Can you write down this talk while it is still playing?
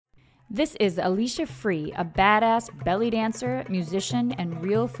This is Alicia Free, a badass belly dancer, musician, and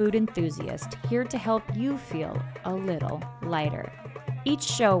real food enthusiast, here to help you feel a little lighter. Each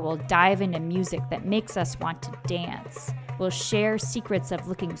show will dive into music that makes us want to dance. We'll share secrets of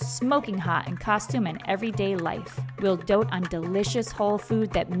looking smoking hot in costume and everyday life. We'll dote on delicious whole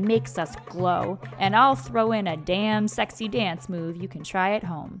food that makes us glow. And I'll throw in a damn sexy dance move you can try at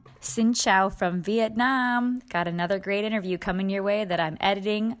home. Xin Chao from Vietnam. Got another great interview coming your way that I'm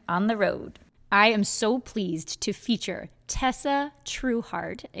editing on the road. I am so pleased to feature Tessa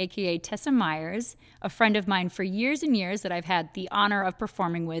Trueheart, aka Tessa Myers, a friend of mine for years and years that I've had the honor of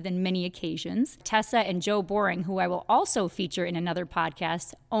performing with in many occasions. Tessa and Joe Boring, who I will also feature in another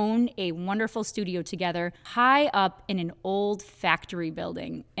podcast, own a wonderful studio together high up in an old factory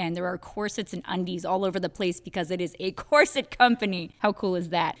building. And there are corsets and undies all over the place because it is a corset company. How cool is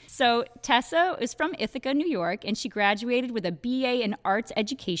that? So Tessa is from Ithaca, New York, and she graduated with a BA in arts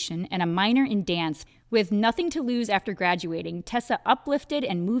education and a minor in dance. With nothing to lose after graduating, Tessa uplifted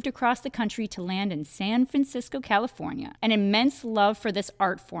and moved across the country to land in San Francisco, California. An immense love for this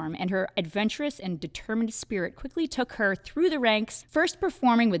art form and her adventurous and determined spirit quickly took her through the ranks, first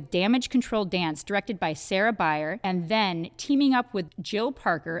performing with Damage Control Dance, directed by Sarah Beyer, and then teaming up with Jill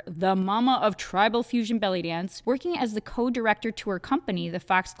Parker, the mama of tribal fusion belly dance, working as the co-director to her company, the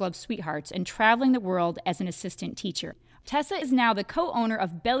Foxglove Sweethearts, and traveling the world as an assistant teacher. Tessa is now the co-owner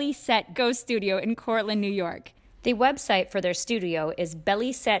of Belly Set Go Studio in Cortland, New York. The website for their studio is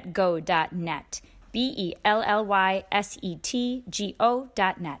bellysetgo.net,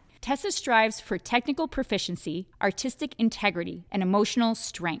 BELLYSETGO.net. Tessa strives for technical proficiency, artistic integrity, and emotional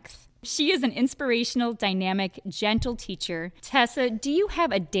strength. She is an inspirational, dynamic, gentle teacher. Tessa, do you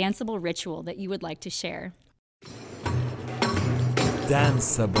have a danceable ritual that you would like to share?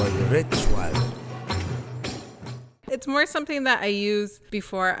 Danceable ritual. It's more something that I use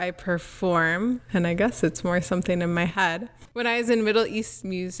before I perform, and I guess it's more something in my head. When I was in Middle East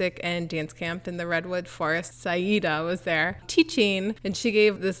music and dance camp in the Redwood Forest, Saida was there teaching, and she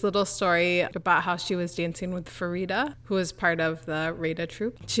gave this little story about how she was dancing with Farida, who was part of the Reda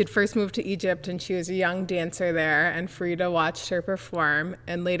troupe. She had first moved to Egypt, and she was a young dancer there, and Farida watched her perform,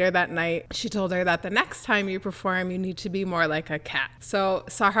 and later that night, she told her that the next time you perform, you need to be more like a cat. So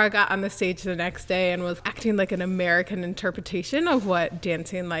Sahra got on the stage the next day and was acting like an American interpretation of what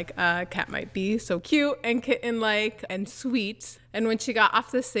dancing like a cat might be. So cute and kitten-like and sweet. And when she got off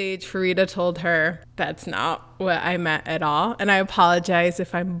the stage, Farida told her, "That's not what I meant at all." And I apologize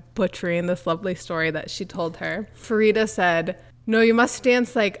if I'm butchering this lovely story that she told her. Farida said, "No, you must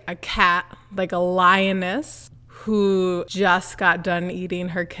dance like a cat, like a lioness who just got done eating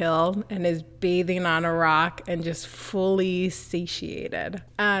her kill and is bathing on a rock and just fully satiated."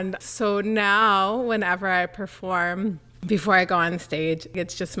 And so now whenever I perform, before I go on stage,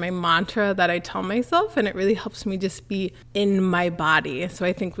 it's just my mantra that I tell myself, and it really helps me just be in my body. So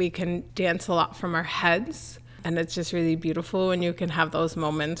I think we can dance a lot from our heads, and it's just really beautiful when you can have those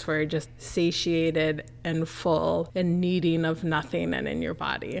moments where you're just satiated and full and needing of nothing and in your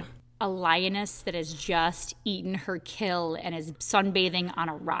body. A lioness that has just eaten her kill and is sunbathing on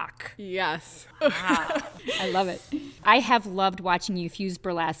a rock. Yes. Wow. I love it. I have loved watching you fuse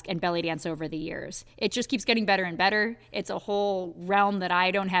burlesque and belly dance over the years. It just keeps getting better and better. It's a whole realm that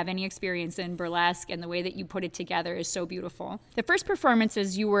I don't have any experience in, burlesque, and the way that you put it together is so beautiful. The first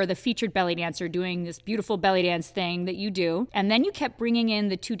performances, you were the featured belly dancer doing this beautiful belly dance thing that you do, and then you kept bringing in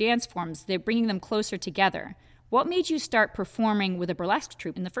the two dance forms. They're bringing them closer together. What made you start performing with a burlesque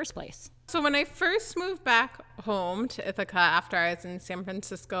troupe in the first place? So when I first moved back home to Ithaca after I was in San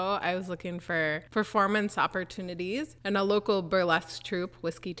Francisco, I was looking for performance opportunities, and a local burlesque troupe,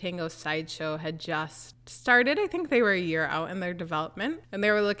 Whiskey Tango Sideshow, had just started. I think they were a year out in their development, and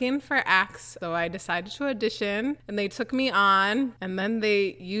they were looking for acts. So I decided to audition, and they took me on, and then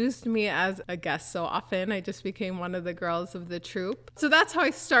they used me as a guest so often. I just became one of the girls of the troupe. So that's how I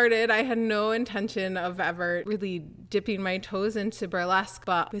started. I had no intention of ever really dipping my toes into burlesque,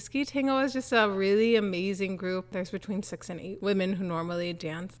 but Whiskey Tango was just a really amazing group. There's between 6 and 8 women who normally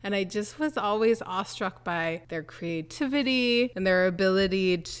dance, and I just was always awestruck by their creativity and their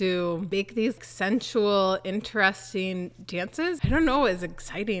ability to make these sensual, interesting dances. I don't know, it was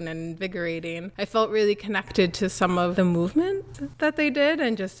exciting and invigorating. I felt really connected to some of the movement that they did,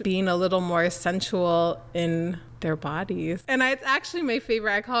 and just being a little more sensual in their bodies. And it's actually my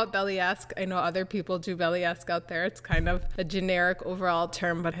favorite. I call it belly-esque. I know other people do belly-esque out there. It's kind of a generic overall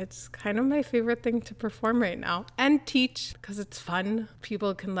term, but it's kind of my favorite thing to perform right now and teach because it's fun.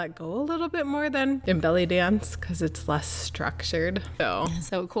 People can let go a little bit more than in belly dance because it's less structured.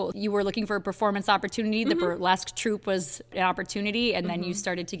 So cool. You were looking for a performance opportunity. The burlesque troupe was an opportunity, and then you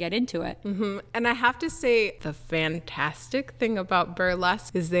started to get into it. And I have to say, the fantastic thing about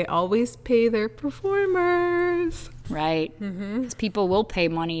burlesque is they always pay their performers. Right. 'Cause people will pay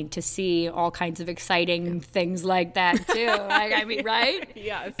money to see all kinds of exciting things like that too. I mean, right?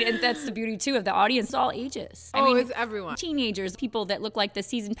 Yes. And that's the beauty too of the audience, all ages. I Oh, mean, it's everyone. Teenagers, people that look like the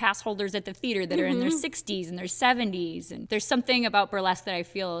season pass holders at the theater that are in their 60s and their 70s. And there's something about burlesque that I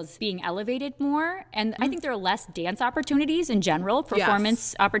feel is being elevated more. And I think there are less dance opportunities in general,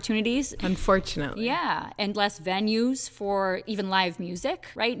 performance opportunities. Unfortunately. Yeah, and less venues for even live music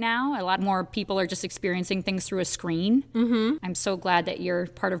right now. A lot more people are just experiencing things through a screen. I'm so glad that you're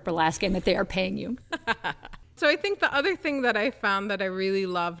part of burlesque and that they are paying you. So I think the other thing that I found that I really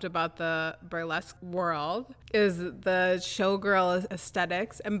loved about the burlesque world is the showgirl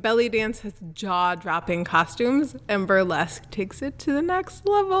aesthetics, and belly dance has jaw-dropping costumes, and burlesque takes it to the next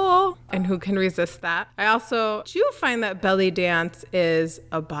level. And who can resist that? I also do find that belly dance is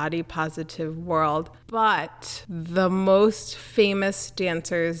a body positive world, but the most famous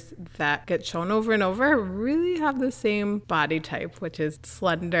dancers that get shown over and over really have the same body type, which is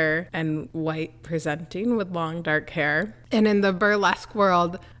slender and white presenting with long dark hair. And in the burlesque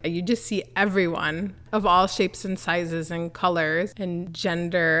world, you just see everyone of all shapes and sizes and colors and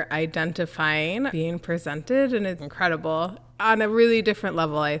gender identifying being presented, and it's incredible on a really different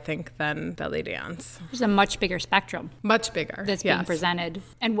level, I think, than belly dance. There's a much bigger spectrum Much bigger. that's being presented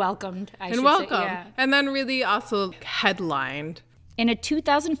and welcomed, I should say. welcome. Yeah. And then really also headlined. In a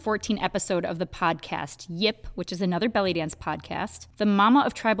 2014 episode of the podcast Yip, which is another belly dance podcast, the mama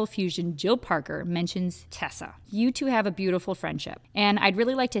of Tribal Fusion, Jill Parker, mentions Tessa. You two have a beautiful friendship. And I'd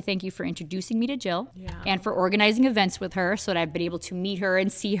really like to thank you for introducing me to Jill and for organizing events with her so that I've been able to meet her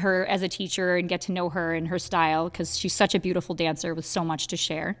and see her as a teacher and get to know her and her style because she's such a beautiful dancer with so much to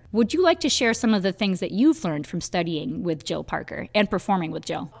share. Would you like to share some of the things that you've learned from studying with Jill Parker and performing with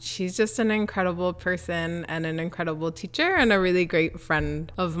Jill? She's just an incredible person and an incredible teacher and a really great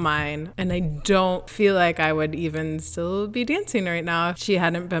friend of mine. And I don't feel like I would even still be dancing right now if she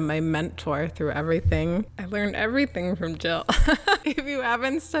hadn't been my mentor through everything. I learned everything from Jill. If you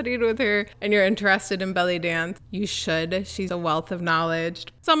haven't studied with her and you're interested in belly dance, you should. She's a wealth of knowledge.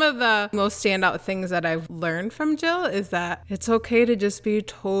 Some of the most standout things that I've learned from Jill is that it's okay to just be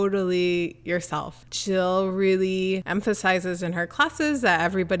totally yourself. Jill really emphasizes in her classes that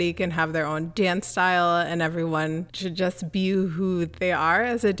everybody can have their own dance style and everyone should just be who they are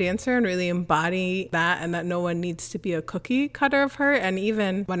as a dancer and really embody that, and that no one needs to be a cookie cutter of her. And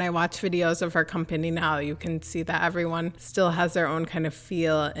even when I watch videos of her company now, you can see that everyone still has their own kind of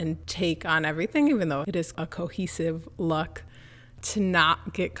feel and take on everything, even though it is a cohesive look. To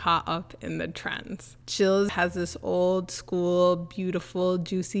not get caught up in the trends. Jill has this old school, beautiful,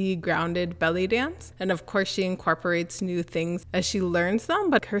 juicy, grounded belly dance. And of course, she incorporates new things as she learns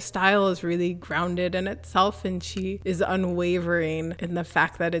them, but her style is really grounded in itself, and she is unwavering in the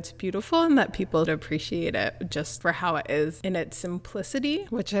fact that it's beautiful and that people appreciate it just for how it is in its simplicity,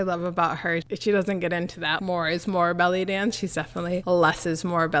 which I love about her. She doesn't get into that more is more belly dance. She's definitely a less is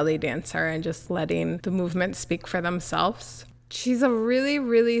more belly dancer and just letting the movements speak for themselves. She's a really,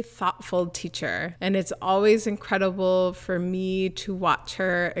 really thoughtful teacher, and it's always incredible for me to watch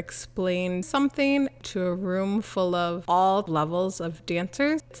her explain something to a room full of all levels of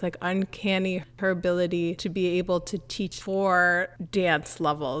dancers. It's like uncanny, her ability to be able to teach 4 dance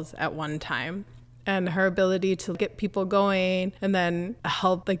levels at one time. And her ability to get people going and then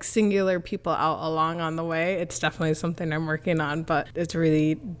help like singular people out along on the way. It's definitely something I'm working on, but it's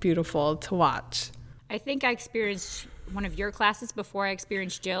really beautiful to watch. I think I experienced one of your classes before I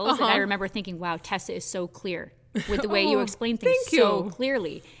experienced Jill's, and I remember thinking, wow, Tessa is so clear with the way you explain things so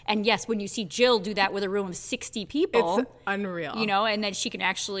clearly. And yes, when you see Jill do that with a room of 60 people, it's unreal. You know, and then she can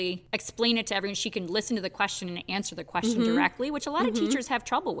actually explain it to everyone. She can listen to the question and answer the question directly, which a lot of teachers have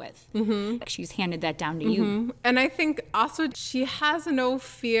trouble with. She's handed that down to you. And I think also she has no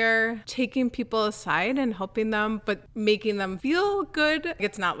fear taking people aside and helping them, but making them feel good.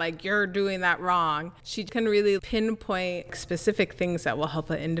 It's not like you're doing that wrong. She can really pinpoint specific things that will help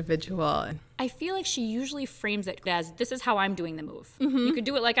an individual. I feel like she usually frames it as, this is how I'm doing the move. You could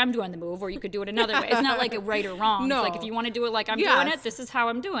do it like I'm doing the move, or you could do it another way. It's not like a right or wrong. No. It's like, if you want to do it like I'm doing it, this is how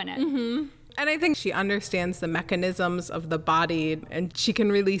I'm doing it. And I think she understands the mechanisms of the body, and she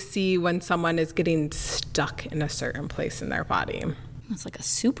can really see when someone is getting stuck in a certain place in their body. It's like a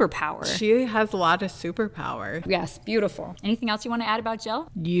superpower. She has a lot of superpower. Yes, beautiful. Anything else you want to add about Jill?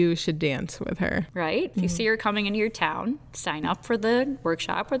 You should dance with her. Right? If you see her coming into your town, sign up for the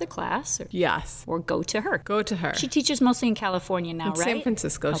workshop or the class, Yes. or go to her. Go to her. She teaches mostly in California now, right? San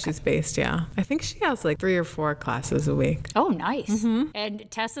Francisco, she's based, yeah. I think she has like 3 or 4 classes a week. Oh, nice. And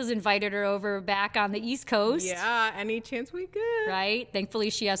Tessa's invited her over back on the East Coast. Yeah, any chance we get. Right?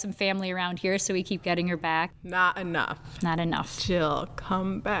 Thankfully, she has some family around here, so we keep getting her back. Not enough. Not enough. Jill,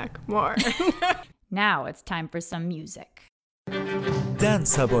 come back more. Now it's time for some music.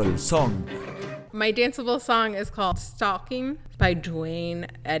 Danceable song. My danceable song is called Stalking by Dwayne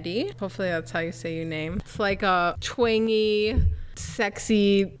Eddy. Hopefully that's how you say your name. It's like a twangy,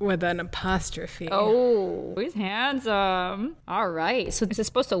 sexy with an apostrophe. Oh, he's handsome. All right. So is it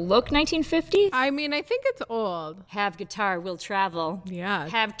supposed to look 1950s? I mean, I think it's old. Have guitar, will travel. Yeah.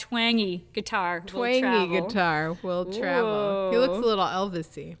 Have twangy guitar, will Twangy travel. guitar will travel. He looks a little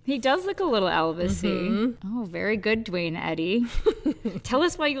Elvis-y. He does look a little Elvis-y. Oh, very good, Dwayne Eddy. Tell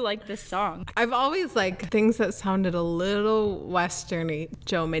us why you like this song. I've always liked things that sounded a little westerny.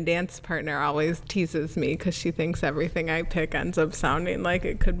 Joe, my dance partner, always teases me because she thinks everything I pick ends up sounding like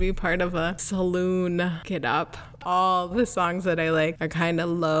it could be part of a saloon get up. All the songs that I like are kind of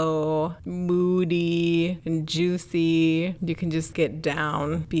low, moody, and juicy. You can just get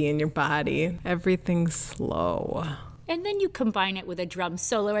down, be in your body. Everything's slow. And then you combine it with a drum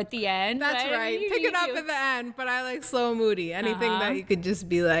solo at the end. That's right. Pick it up at the end, but I like slow and moody. Anything that you could just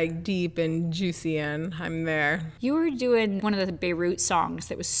be like deep and juicy in, I'm there. You were doing one of the Beirut songs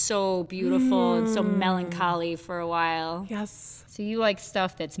that was so beautiful and so melancholy for a while. Yes. So you like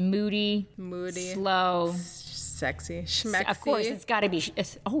stuff that's moody, slow, sexy, schmexy. Of course, it's got to be.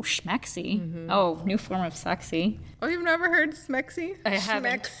 Schmexy. Oh, new form of sexy. Oh, you've never heard smexy? I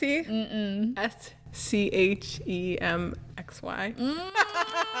haven't. Schmexy? Mm-mm. SCHEMXY.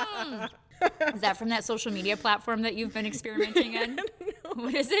 Is that from that social media platform that you've been experimenting in? No.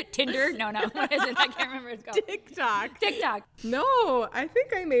 What is it? Tinder? No. What is it? I can't remember what it's called. TikTok. No, I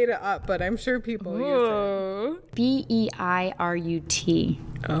think I made it up, but I'm sure people use it. Beirut.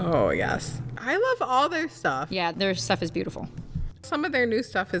 Oh, yes. I love all their stuff. Yeah, their stuff is beautiful. Some of their new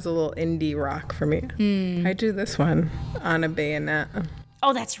stuff is a little indie rock for me. I do this one on a bayonet.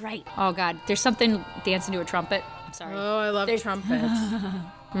 Oh, that's right. Oh, God. There's something dancing to a trumpet. I'm sorry. Oh, I love trumpets.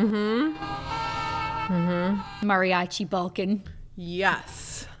 Mariachi Balkan.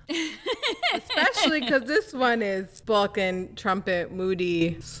 Yes. Especially because this one is Balkan, trumpet,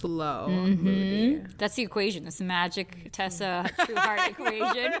 moody, slow, moody. That's the equation. That's the magic Tessa True Heart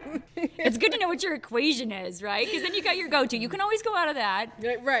equation. It's good to know what your equation is, right? Because then you got your go-to. You can always go out of that.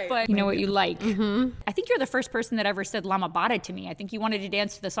 Right. But you know what you like. I think you're the first person that ever said Lambada to me. I think you wanted to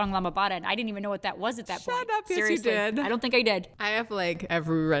dance to the song Lambada, and I didn't even know what that was at that point. Shut up, yes, Seriously. you did. I don't think I did. I have like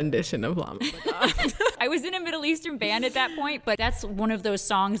every rendition of Lambada. I was in a Middle Eastern band at that point, but that's one of those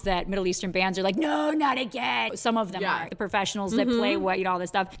songs that Middle Eastern bands are like, no, not again. Some of them are. The professionals that play all this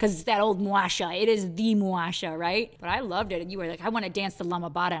stuff, because it's that old muasha. It is the muasha, right? But I loved it. And you were like, I want to dance the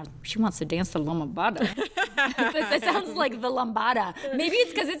lambada. She wants to dance the lambada. That sounds like the lambada. Maybe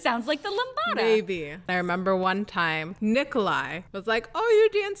it's because it sounds like the lambada. Maybe. I remember one time, Nikolai was like, oh,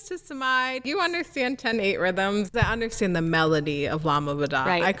 you dance to Samai. You understand 10/8 rhythms. I understand the melody of Lambada.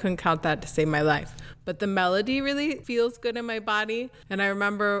 Right. I couldn't count that to save my life. But the melody really feels good in my body. And I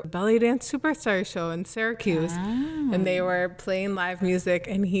remember Belly Dance Superstar show in Syracuse. And they were playing live music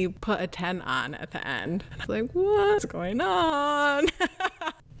and he put a 10 on at the end. And I was like, what's going on?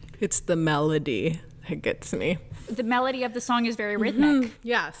 It's the melody that gets me. The melody of the song is very rhythmic.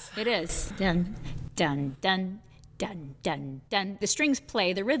 Yes. It is. Dun, dun, dun. Dun, dun, dun. The strings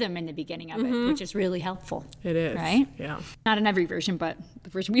play the rhythm in the beginning of it, which is really helpful. It is. Right? Yeah. Not in every version, but the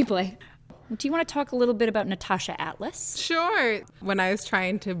version we play. Do you want to talk a little bit about Natasha Atlas? Sure. When I was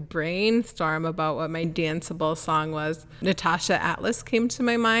trying to brainstorm about what my danceable song was, Natasha Atlas came to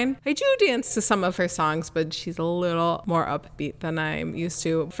my mind. I do dance to some of her songs, but she's a little more upbeat than I'm used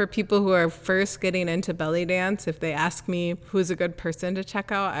to. For people who are first getting into belly dance, if they ask me who's a good person to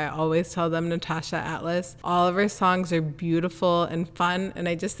check out, I always tell them Natasha Atlas. All of her songs are beautiful and fun, and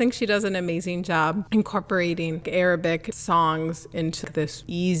I just think she does an amazing job incorporating Arabic songs into this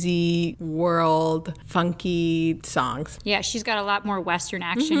easy world, funky songs. Yeah, she's got a lot more Western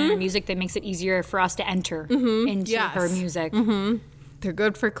action in her music that makes it easier for us to enter into her music. They're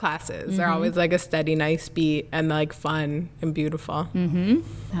good for classes. They're always like a steady, nice beat and like fun and beautiful.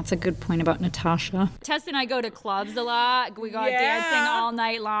 That's a good point about Natasha. Tess and I go to clubs a lot. We go dancing all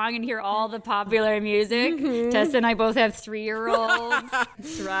night long and hear all the popular music. Tess and I both have 3-year-olds.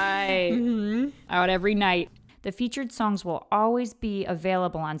 That's right. Out every night. The featured songs will always be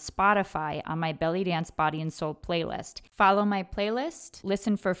available on Spotify on my Belly Dance Body and Soul playlist. Follow my playlist,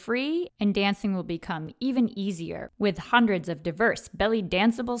 listen for free, and dancing will become even easier with hundreds of diverse belly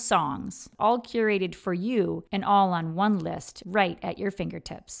danceable songs, all curated for you and all on one list right at your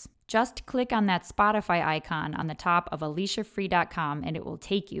fingertips. Just click on that Spotify icon on the top of AliciaFree.com and it will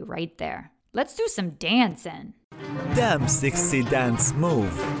take you right there. Let's do some dancing. Damn sexy dance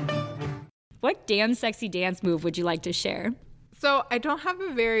move. What damn sexy dance move would you like to share? So I don't have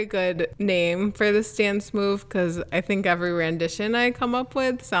a very good name for this dance move because I think every rendition I come up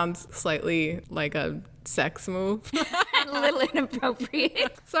with sounds slightly like a sex move. A little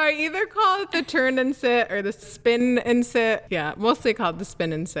inappropriate. So I either call it the turn and sit or the spin and sit. Yeah, mostly called the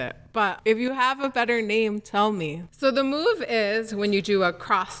spin and sit. But if you have a better name, tell me. So the move is when you do a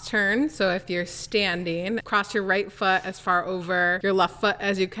cross turn. So if you're standing, cross your right foot as far over your left foot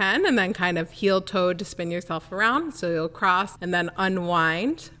as you can, and then kind of heel toe to spin yourself around. So you'll cross and then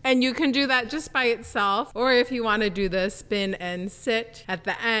unwind. And you can do that just by itself. Or if you want to do the spin and sit at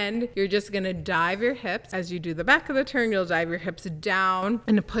the end, you're just going to dive your hips. As you do the back of the turn, you'll dive your hips down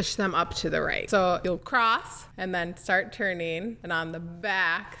and push them up to the right. So you'll cross and then start turning, and on the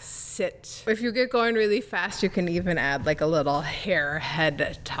back, sit. If you get going really fast, you can even add like a little hair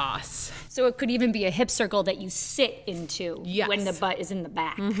head toss. So it could even be a hip circle that you sit into Yes. when the butt is in the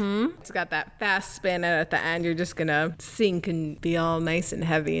back. It's got that fast spin, and at the end, you're just gonna sink and be all nice and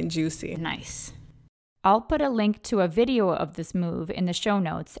heavy and juicy. Nice. I'll put a link to a video of this move in the show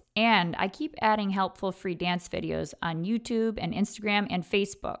notes, and I keep adding helpful free dance videos on YouTube and Instagram and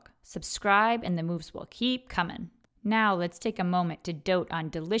Facebook. Subscribe and the moves will keep coming. Now let's take a moment to dote on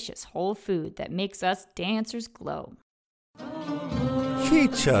delicious whole food that makes us dancers glow.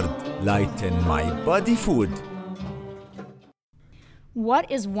 Featured Lighten My Body Food.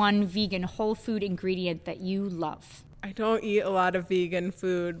 What is one vegan whole food ingredient that you love? I don't eat a lot of vegan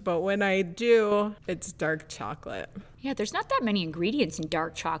food, but when I do, it's dark chocolate. Yeah, there's not that many ingredients in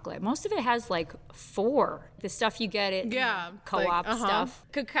dark chocolate. Most of it has like 4. The stuff you get at co-op stuff.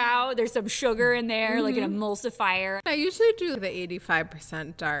 Cacao, there's some sugar in there, like an emulsifier. I usually do the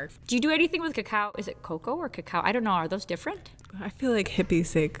 85% dark. Do you do anything with cacao? Is it cocoa or cacao? I don't know. Are those different? I feel like hippies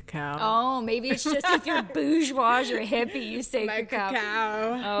say cacao. Oh, maybe it's just if you're bourgeois or hippie, you say My cacao.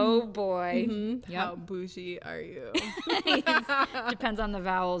 cacao. Oh, boy. How bougie are you? Depends on the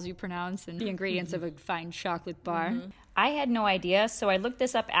vowels you pronounce and the ingredients of a fine chocolate bar. I had no idea, so I looked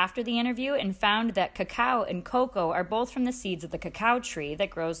this up after the interview and found that cacao and cocoa are both from the seeds of the cacao tree that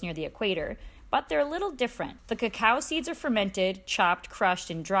grows near the equator, but they're a little different. The cacao seeds are fermented, chopped, crushed,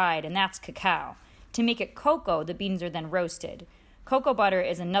 and dried, and that's cacao. To make it cocoa, the beans are then roasted. Cocoa butter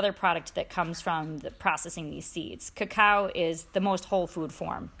is another product that comes from processing these seeds. Cacao is the most whole food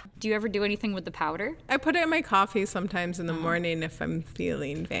form. Do you ever do anything with the powder? I put it in my coffee sometimes in the morning if I'm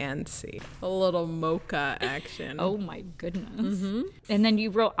feeling fancy. A little mocha action. Oh my goodness. And then you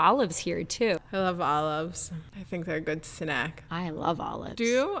grow olives here too. I love olives. I think they're a good snack. I love olives. Do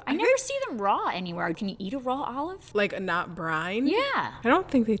you? I never see them raw anywhere. Can you eat a raw olive? Like not brine? Yeah. I don't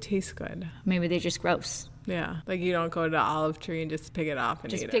think they taste good. Maybe they're just gross. Yeah. Like you don't go to the olive tree and just pick it off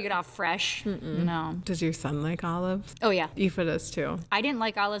and Just eat pick it. it off fresh. No. Does your son like olives? Oh yeah. Aoife does too. I didn't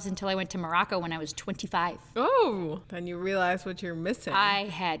like olives until I went to Morocco when I was 25. Oh, then you realize what you're missing. I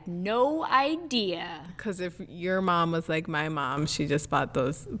had no idea. Because if your mom was like my mom, she just bought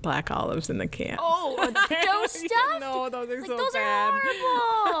those black olives in the can. Oh, are those stuffed? No, those are Like, so those bad. are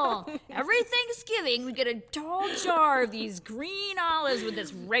horrible. Every Thanksgiving, we get a tall jar of these green olives with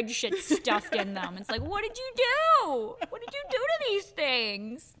this red shit stuffed in them. It's like, what did you do? What did you do to these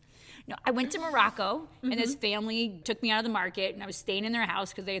things? No, I went to Morocco, and this family took me out of the market, and I was staying in their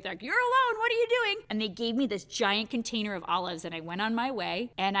house because they were like, you're alone, what are you doing? And they gave me this giant container of olives, and I went on my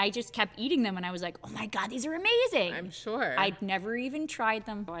way, and I just kept eating them, and I was like, oh my God, these are amazing. I'm sure. I'd never even tried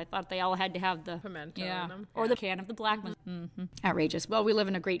them. So I thought they all had to have the Pimento in them. or the can of the black ones. Outrageous. Well, we live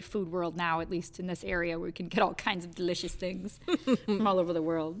in a great food world now, at least in this area, where we can get all kinds of delicious things from all over the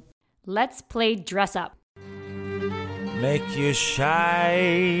world. Let's play dress up. Make you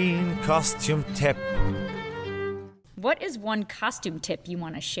shine costume tip. What is one costume tip you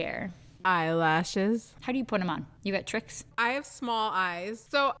want to share? Eyelashes. How do you put them on? You got tricks? I have small eyes,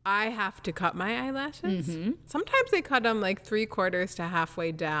 so I have to cut my eyelashes. Sometimes I cut them like 3/4 to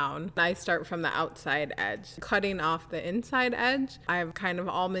halfway down. I start from the outside edge, cutting off the inside edge. I have kind of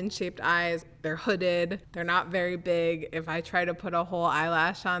almond-shaped eyes. They're hooded. They're not very big. If I try to put a whole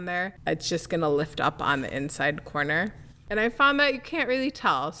eyelash on there, it's just going to lift up on the inside corner. And I found that you can't really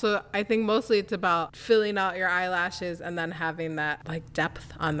tell. So I think mostly it's about filling out your eyelashes and then having that like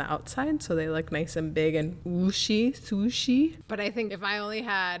depth on the outside so they look nice and big and whooshy, swooshy. But I think if I only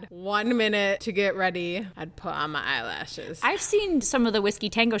had 1 minute to get ready, I'd put on my eyelashes. I've seen some of the Whiskey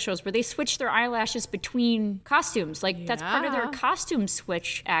Tango shows where they switch their eyelashes between costumes. Like that's part of their costume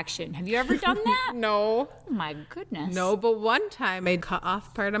switch action. Have you ever done that? No. Oh my goodness. No, but one time I cut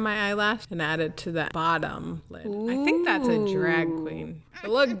off part of my eyelash and added to the bottom lid. I think that's a drag queen. It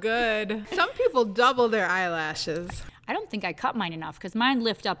looked good. Some people double their eyelashes. I don't think I cut mine enough because mine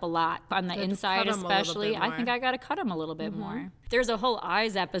lift up a lot on the inside, cut 'em a little especially. bit I more. think I got to cut them a little bit more. There's a whole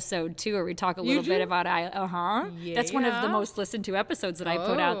eyes episode too, where we talk a little bit about eye. That's one of the Yeah. most listened to episodes that I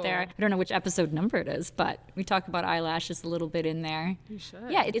put out there. I don't know which episode number it is, but we talk about eyelashes a little bit in there. You should.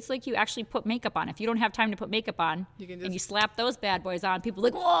 Yeah, it's like you actually put makeup on. If you don't have time to put makeup on, can and you slap those bad boys on, people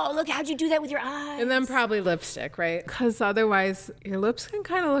are like, whoa, look, how'd you do that with your eyes? And then probably lipstick, right? Because otherwise your lips can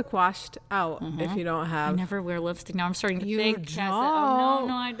kind of look washed out if you don't I have. never wear lipstick. Now I'm starting to You think. Tessa, don't. oh,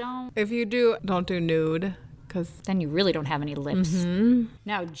 no, I don't. If you do, don't do nude. Because Then you really don't have any lips.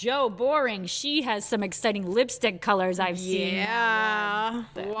 Now, Joe Boring, she has some exciting lipstick colors I've seen. yeah,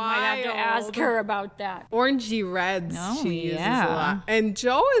 Might have to ask her about that. Orangey reds she uses a lot. And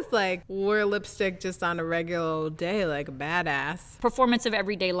Joe is like, wear lipstick just on a regular old day, like a badass. Performance of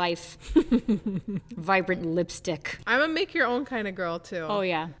everyday life. Vibrant lipstick. I'm a make your own kind of girl too. Oh,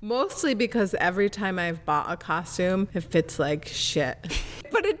 yeah. Mostly because every time I've bought a costume, it fits like shit.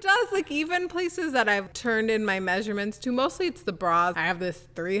 But it does, like even places that I've turned in my measurements to, mostly it's the bras. I have this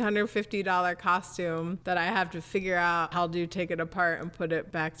 $350 costume that I have to figure out how to take it apart and put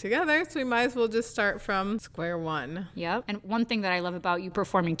it back together. So we might as well just start from square one. Yep. And one thing that I love about you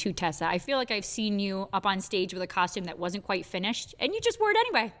performing too, Tessa, I feel like I've seen you up on stage with a costume that wasn't quite finished, and you just wore it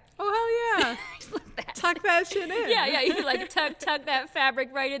anyway. Oh, hell yeah. Tuck that shit in. Yeah, you like tug that fabric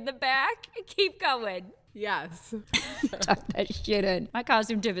right in the back and keep going. Yes. Tuck that shit in. My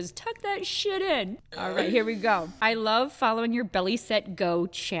costume tip is tuck that shit in. All right, here we go. I love following your Belly Set Go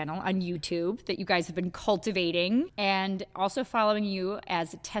channel on YouTube that you guys have been cultivating, and also following you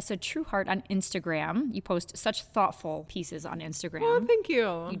as Tessa Trueheart on Instagram. You post such thoughtful pieces on Instagram. Oh, thank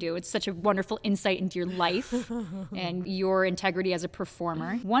you. You do. It's such a wonderful insight into your life and your integrity as a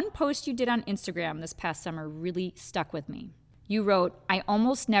performer. One post you did on Instagram this past summer really stuck with me. You wrote, I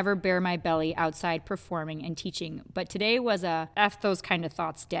almost never bare my belly outside performing and teaching, but today was a F those kind of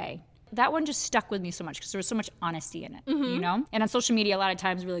thoughts day. That one just stuck with me so much because there was so much honesty in it, you know? And on social media, a lot of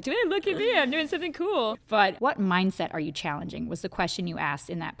times we're like, hey, look at me, I'm doing something cool. But what mindset are you challenging was the question you asked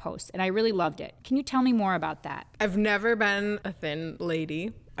in that post. And I really loved it. Can you tell me more about that? I've never been a thin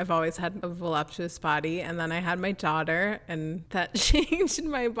lady. I've always had a voluptuous body, and then I had my daughter, and that changed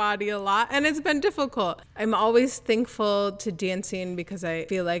my body a lot, and it's been difficult. I'm always thankful to dancing because I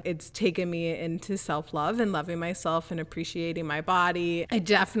feel like it's taken me into self-love and loving myself and appreciating my body. I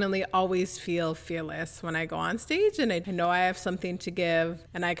definitely always feel fearless when I go on stage, and I know I have something to give,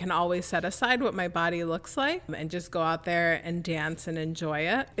 and I can always set aside what my body looks like and just go out there and dance and enjoy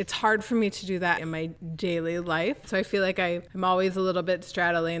it. It's hard for me to do that in my daily life, so I feel like I'm always a little bit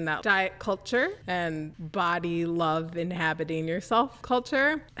straddling that diet culture and body love inhabiting yourself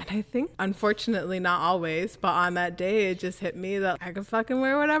culture. And I think, unfortunately, not always, but on that day, it just hit me that I could fucking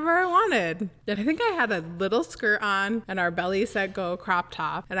wear whatever I wanted. And I think I had a little skirt on and our Belly Set Go crop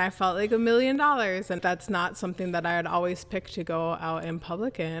top, and I felt like $1 million. And that's not something that I would always pick to go out in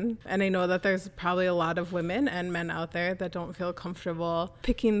public in. And I know that there's probably a lot of women and men out there that don't feel comfortable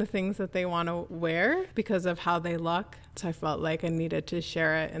picking the things that they want to wear because of how they look. So I felt like I needed to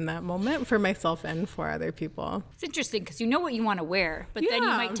share it in that moment for myself and for other people. It's interesting because you know what you want to wear, but then you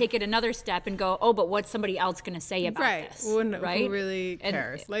might take it another step and go, oh, but what's somebody else going to say about this? Who Right? really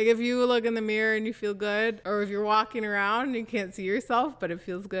cares? Like if you look in the mirror and you feel good, or if you're walking around and you can't see yourself, but it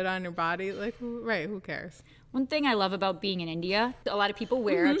feels good on your body, like, who cares? One thing I love about being in India, a lot of people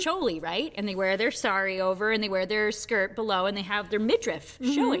wear a choli, right? And they wear their sari over and they wear their skirt below and they have their midriff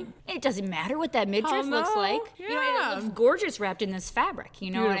showing. And it doesn't matter what that midriff looks like. Yeah. You know, it looks gorgeous wrapped in this fabric.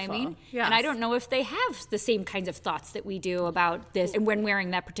 You know what I mean? Yes. And I don't know if they have the same kinds of thoughts that we do about this and when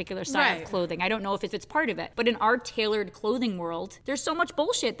wearing that particular style of clothing. I don't know if it's part of it. But in our tailored clothing world, there's so much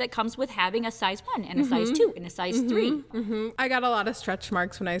bullshit that comes with having a size 1 and a size 2 and a size 3. I got a lot of stretch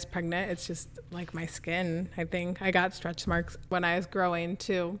marks when I was pregnant. It's just like my skin, I think. I got stretch marks when I was growing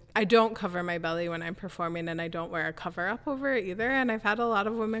too. I don't cover my belly when I'm performing and I don't wear a cover up over it either. And I've had a lot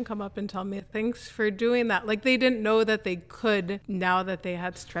of women come up and tell me thanks for doing that. Like they didn't know that they could now that they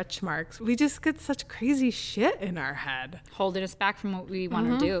had stretch marks. We just get such crazy shit in our head. Holding us back from what we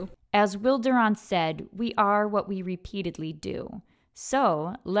want to do. As Will Durant said, we are what we repeatedly do.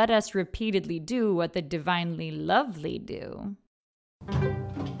 So let us repeatedly do what the divinely lovely do.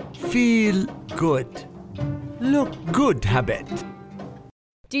 Feel good. Look good habit.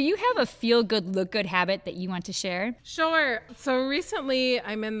 Do you have a feel good, look good habit that you want to share? Sure. So recently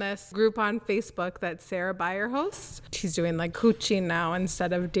I'm in this group on Facebook that Sarah Beyer hosts. She's doing like coaching now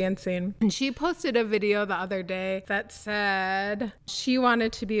instead of dancing. And she posted a video the other day that said she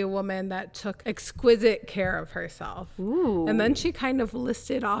wanted to be a woman that took exquisite care of herself. Ooh. And then she kind of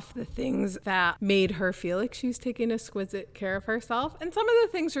listed off the things that made her feel like she was taking exquisite care of herself. And some of the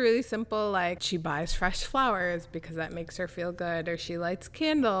things are really simple, like she buys fresh flowers because that makes her feel good, or she lights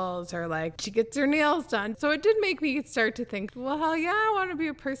candles, or like she gets her nails done. So it did make me start to think, well, hell yeah, I want to be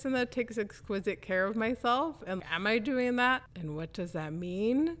a person that takes exquisite care of myself. And am I doing that? And what does that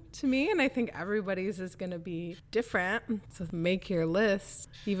mean to me? And I think everybody's is going to be different. So make your list,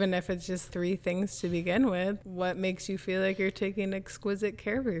 even if it's just 3 things to begin with. What makes you feel like you're taking exquisite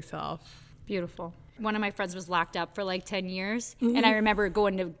care of yourself? Beautiful. One of my friends was locked up for like 10 years. And I remember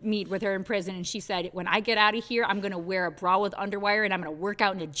going to meet with her in prison. And she said, when I get out of here, I'm going to wear a bra with underwire and I'm going to work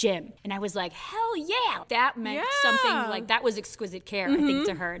out in a gym. And I was like, hell yeah. That meant something like that was exquisite care, I think,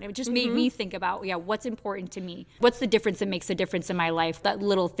 to her. And it just made me think about, what's important to me? What's the difference that makes a difference in my life? That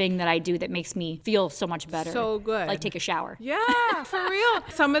little thing that I do that makes me feel so much better. So good. Like take a shower. Yeah, for real.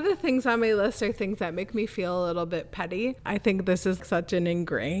 Some of the things on my list are things that make me feel a little bit petty. I think this is such an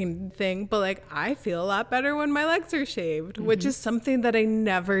ingrained thing. But like, I feel a lot better when my legs are shaved, which is something that I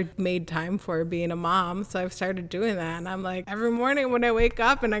never made time for being a mom. So I've started doing that. And I'm like, every morning when I wake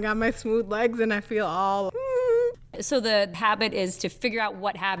up and I got my smooth legs and I feel all... So the habit is to figure out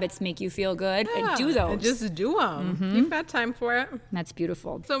what habits make you feel good and do those. And just do them. You've got time for it. That's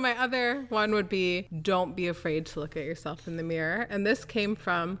beautiful. So my other one would be, don't be afraid to look at yourself in the mirror. And this came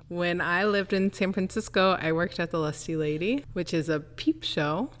from when I lived in San Francisco. I worked at the Lusty Lady, which is a peep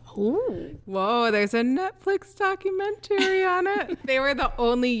show. Ooh. Whoa, there's a Netflix documentary on it. They were the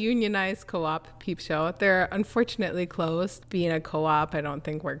only unionized co-op peep show. They're unfortunately closed. Being a co-op, I don't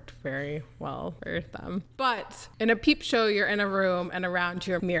think worked very well for them. But in a peep show, you're in a room and around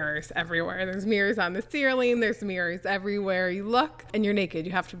you are mirrors everywhere. There's mirrors on the ceiling. There's mirrors everywhere you look. And you're naked.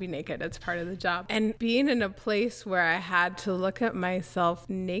 You have to be naked. It's part of the job. And being in a place where I had to look at myself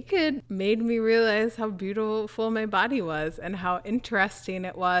naked made me realize how beautiful my body was and how interesting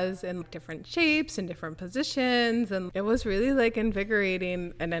it was in different shapes and different positions. And it was really like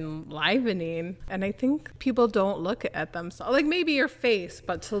invigorating and enlivening. And I think people don't look at themselves, like maybe your face,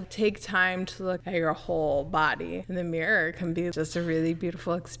 but to take time to look at your whole body in the mirror can be just a really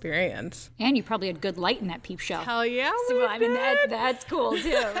beautiful experience. And you probably had good light in that peep show. Hell yeah, So I mean, that's cool too,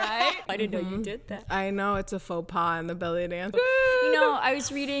 right? I didn't know you did that. I know, it's a faux pas in the belly dance. You know, I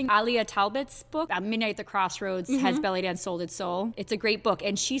was reading Alia Talbot's book, Midnight at the Crossroads, Has Belly Dance Sold Its Soul? It's a great book.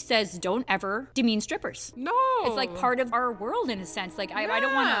 And she says, don't ever demean strippers. No. It's like part of our world in a sense. Like, I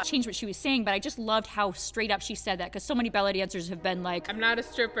don't want to change what she was saying, but I just loved how straight up she said that, because so many belly dancers have been like, I'm not a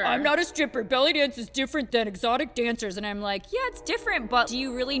stripper. I'm not a stripper. Belly dance is different than exotic dancers. And I'm like, yeah, it's different, but do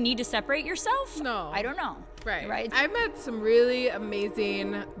you really need to separate yourself? No. I don't know. Right. I met some really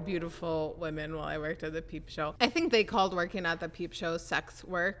amazing, beautiful women while I worked at the Peep Show. I think they called working at the Peep Show sex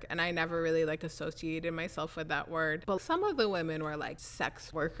work, and I never really like associated myself with that word. But some of the women were like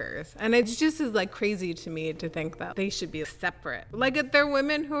sex workers, and it just is like crazy to me to think that they should be separate. Like they're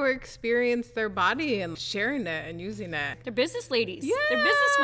women who experience their body and sharing it and using it. They're business ladies. Yeah. They're business